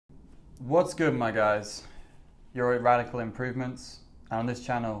What's good, my guys? You're at Radical Improvements, and on this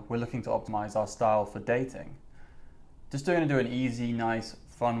channel we're looking to optimize our style for dating. Just going to do an easy, nice,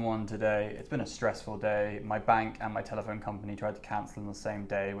 fun one today. It's been a stressful day. My bank and my telephone company tried to cancel on the same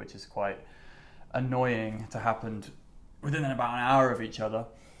day, which is quite annoying to happen within about an hour of each other.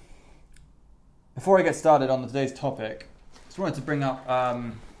 Before I get started on today's topic, I just wanted to bring up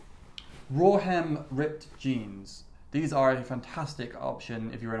raw hem ripped jeans. These are a fantastic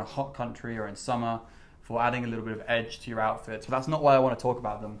option if you're in a hot country or in summer for adding a little bit of edge to your outfits, but that's not why I want to talk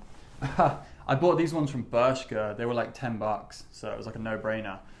about them. I bought these ones from Bershka. They were like $10, so it was like a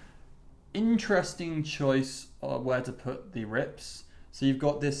no-brainer. Interesting choice of where to put the rips. So you've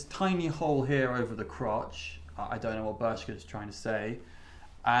got this tiny hole here over the crotch. I don't know what Bershka is trying to say.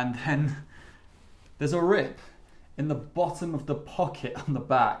 And then there's a rip in the bottom of the pocket on the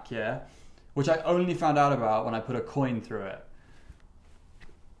back, yeah? Which I only found out about when I put a coin through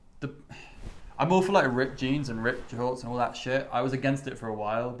it. I'm all for like ripped jeans and ripped shorts and all that shit. I was against it for a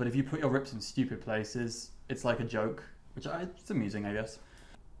while, but if you put your rips in stupid places, it's like a joke, it's amusing, I guess.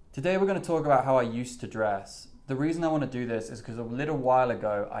 Today we're going to talk about how I used to dress. The reason I want to do this is because a little while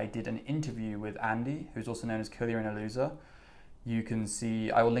ago I did an interview with Andy, who's also known as Killer and a Loser. You can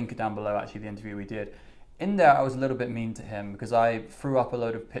see, I will link it down below actually, the interview we did. In there, I was a little bit mean to him because I threw up a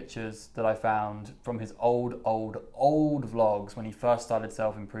load of pictures that I found from his old vlogs when he first started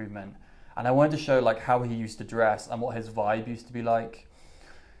self-improvement. And I wanted to show like how he used to dress and what his vibe used to be like.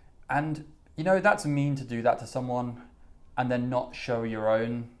 And you know, that's mean to do that to someone and then not show your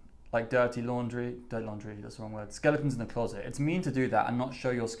own like dirty laundry, that's the wrong word, skeletons in the closet. It's mean to do that and not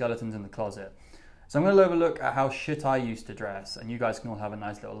show your skeletons in the closet. So I'm going to overlook at how shit I used to dress and you guys can all have a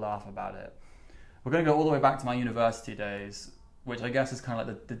nice little laugh about it. We're going to go all the way back to my university days, which I guess is kind of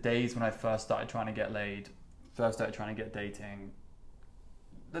like the days when I first started trying to get laid, first started trying to get dating.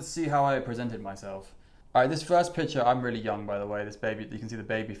 Let's see how I presented myself. All right, this first picture, I'm really young, by the way. This baby, you can see the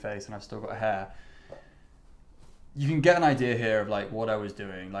baby face and I've still got hair. You can get an idea here of like what I was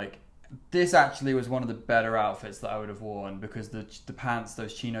doing. Like this actually was one of the better outfits that I would have worn because the pants,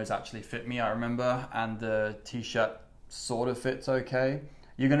 those chinos actually fit me, I remember, and the t-shirt sort of fits okay.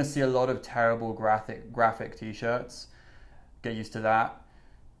 You're going to see a lot of terrible graphic t-shirts. Get used to that.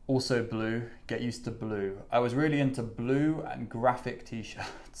 Also blue. Get used to blue. I was really into blue and graphic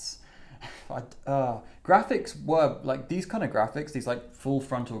t-shirts. Graphics were, like these kind of graphics, these like full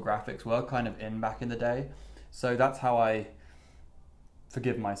frontal graphics were kind of in back in the day. So that's how I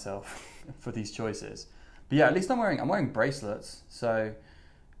forgive myself for these choices. But yeah, at least I'm wearing bracelets. So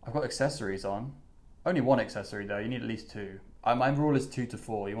I've got accessories on. Only one accessory though, you need at least two. My rule is 2 to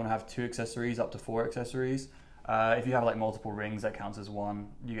 4. You want to have 2 accessories up to 4 accessories. If you have like multiple rings, that counts as 1.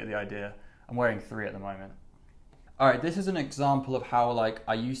 You get the idea. I'm wearing 3 at the moment. All right, this is an example of how like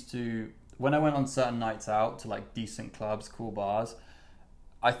I used to, when I went on certain nights out to like decent clubs, cool bars,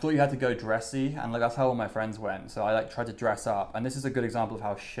 I thought you had to go dressy, and like that's how all my friends went. So I like tried to dress up, and this is a good example of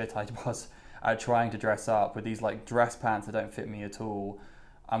how shit I was at trying to dress up with these like dress pants that don't fit me at all.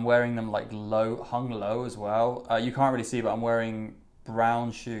 I'm wearing them like hung low as well. You can't really see, but I'm wearing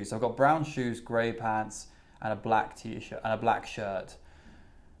brown shoes. So I've got brown shoes, grey pants, and a black t-shirt and a black shirt.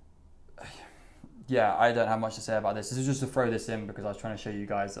 Yeah, I don't have much to say about this. This is just to throw this in because I was trying to show you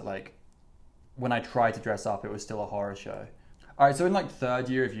guys that like when I tried to dress up, it was still a horror show. All right, so in like 3rd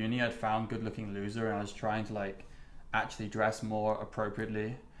year of uni, I'd found Good Looking Loser, and I was trying to like actually dress more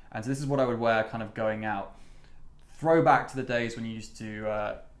appropriately. And so this is what I would wear kind of going out. Throwback to the days when you used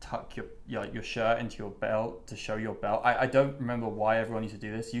to tuck your shirt into your belt to show your belt. I don't remember why everyone used to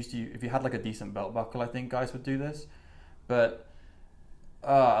do this. If you had like a decent belt buckle, I think guys would do this. But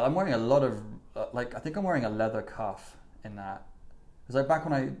I'm wearing a lot of I think I'm wearing a leather cuff in that. It was like back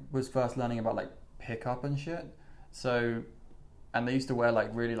when I was first learning about like pickup and shit. So, and they used to wear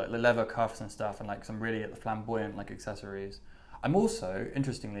like really like the leather cuffs and stuff and like some really flamboyant like accessories. I'm also,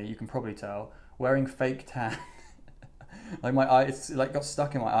 interestingly, you can probably tell, wearing fake tan. Like my eye, it's like got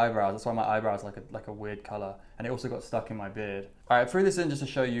stuck in my eyebrows. That's why my eyebrows are like a weird color, and it also got stuck in my beard. All right, I threw this in just to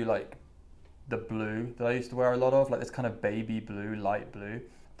show you like the blue that I used to wear a lot of, like this kind of baby blue, light blue.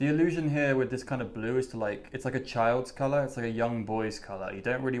 The illusion here with this kind of blue is to like, it's like a child's color. It's like a young boy's color. You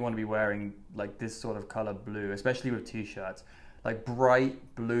don't really want to be wearing like this sort of color blue, especially with t-shirts. Like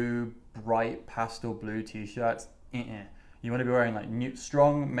bright blue, bright pastel blue t-shirts. You want to be wearing like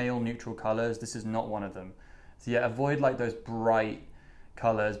strong male neutral colors. This is not one of them. So yeah, avoid like those bright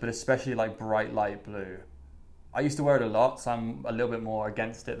colors, but especially like bright light blue. I used to wear it a lot, so I'm a little bit more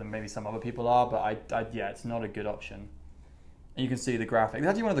against it than maybe some other people are, but yeah, it's not a good option. And you can see the graphic. It's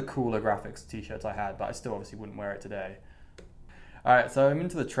actually one of the cooler graphics t-shirts I had, but I still obviously wouldn't wear it today. All right, so I'm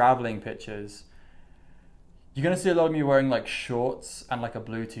into the traveling pictures. You're gonna see a lot of me wearing like shorts and like a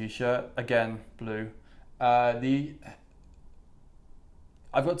blue t-shirt. Again, blue. The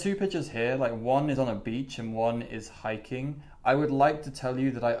I've got two pictures here. Like one is on a beach and one is hiking. I would like to tell you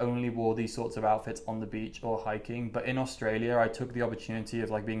that I only wore these sorts of outfits on the beach or hiking, but in Australia, I took the opportunity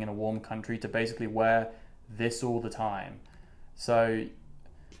of like being in a warm country to basically wear this all the time. So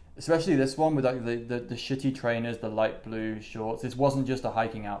especially this one with like the shitty trainers, the light blue shorts. This wasn't just a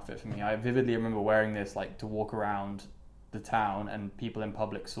hiking outfit for me. I vividly remember wearing this like to walk around the town, and people in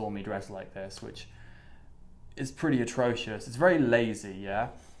public saw me dressed like this, which is pretty atrocious. It's very lazy, yeah?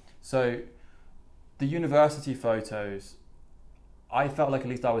 So the university photos, I felt like at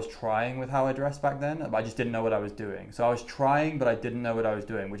least I was trying with how I dressed back then, but I just didn't know what I was doing. So I was trying, but I didn't know what I was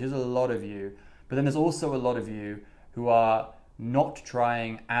doing, which is a lot of you. But then there's also a lot of you who are not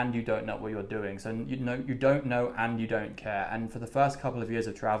trying and you don't know what you're doing. So you don't know and you don't care. And for the first couple of years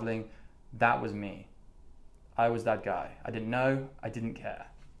of traveling, that was me. I was that guy. I didn't know, I didn't care.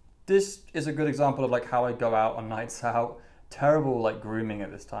 This is a good example of like how I go out on nights out. Terrible like grooming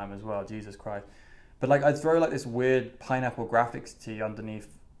at this time as well, Jesus Christ. But like I'd throw like this weird pineapple graphics tee underneath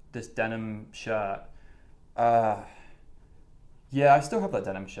this denim shirt. Yeah, I still have that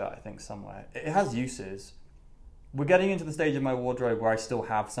denim shirt, I think, somewhere. It has uses. We're getting into the stage of my wardrobe where I still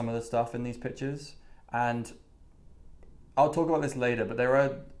have some of the stuff in these pictures. And I'll talk about this later,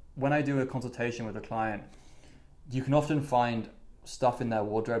 but when I do a consultation with a client, you can often find stuff in their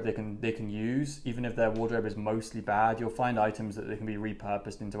wardrobe they can use. Even if their wardrobe is mostly bad, you'll find items that they can be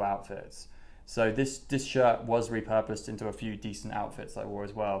repurposed into outfits. So this shirt was repurposed into a few decent outfits I wore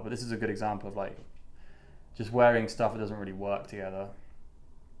as well, but this is a good example of like just wearing stuff that doesn't really work together.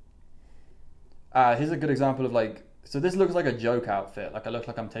 Here's a good example of like, so this looks like a joke outfit. Like I look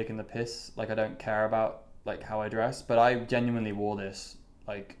like I'm taking the piss. Like I don't care about like how I dress, but I genuinely wore this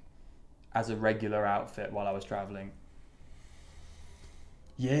like as a regular outfit while I was traveling.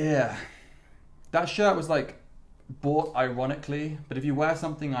 Yeah, that shirt was like bought ironically, but if you wear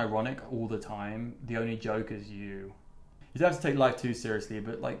something ironic all the time, the only joke is you. You don't have to take life too seriously,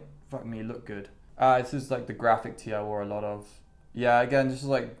 but like, fuck me, look good. This is like the graphic tee I wore a lot of. Yeah, again, this is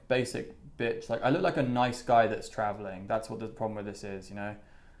like basic bitch. Like I look like a nice guy that's traveling. That's what the problem with this is, you know.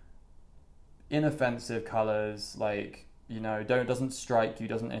 Inoffensive colors, like, you know, doesn't strike you,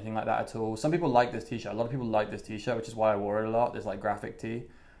 doesn't anything like that at all. Some people like this t-shirt. A lot of people like this t-shirt, which is why I wore it a lot. This like graphic tee,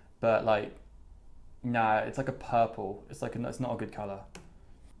 but like, nah, it's like a purple. It's not a good color.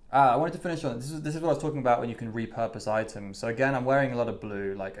 I wanted to finish on this is what I was talking about when you can repurpose items. So again, I'm wearing a lot of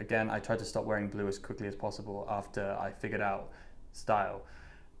blue. Like again, I tried to stop wearing blue as quickly as possible after I figured out style.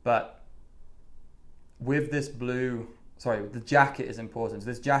 But with this blue, the jacket is important. So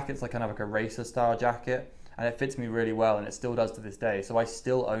this jacket's like kind of like a racer style jacket, and it fits me really well, and it still does to this day. So I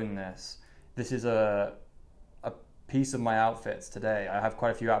still own this. This is a piece of my outfits today. I have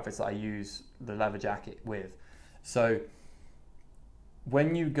quite a few outfits that I use the leather jacket with. So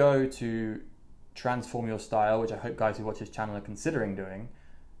when you go to transform your style, which I hope guys who watch this channel are considering doing,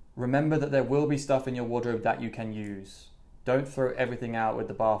 remember that there will be stuff in your wardrobe that you can use. Don't throw everything out with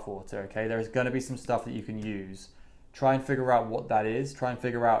the bathwater, okay? There's going to be some stuff that you can use. Try and figure out what that is. Try and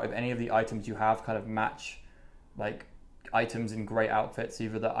figure out if any of the items you have kind of match like items in great outfits,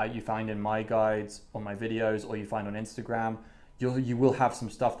 either that you find in my guides or my videos or you find on Instagram. You will have some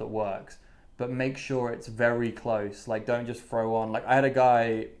stuff that works, but make sure it's very close. Like don't just throw on, like I had a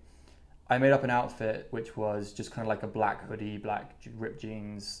guy, I made up an outfit which was just kind of like a black hoodie, black ripped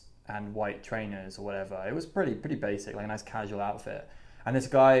jeans and white trainers or whatever. It was pretty basic, like a nice casual outfit. And this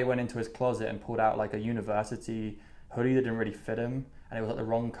guy went into his closet and pulled out like a university hoodie that didn't really fit him, and it was like the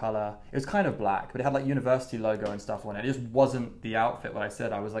wrong color. It was kind of black, but it had like university logo and stuff on it. It just wasn't the outfit. What I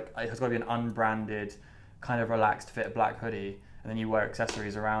said, I was like, it's got to be an unbranded, kind of relaxed fit black hoodie, and then you wear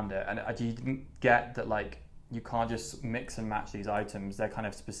accessories around it. And I didn't get that like you can't just mix and match these items. They're kind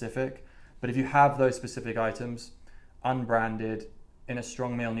of specific. But if you have those specific items, unbranded, in a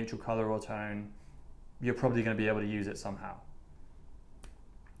strong male neutral color or tone, you're probably going to be able to use it somehow.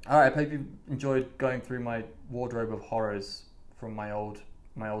 All right, I hope you enjoyed going through my wardrobe of horrors from my old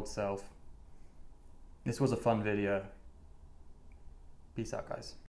self. This was a fun video. Peace out, guys.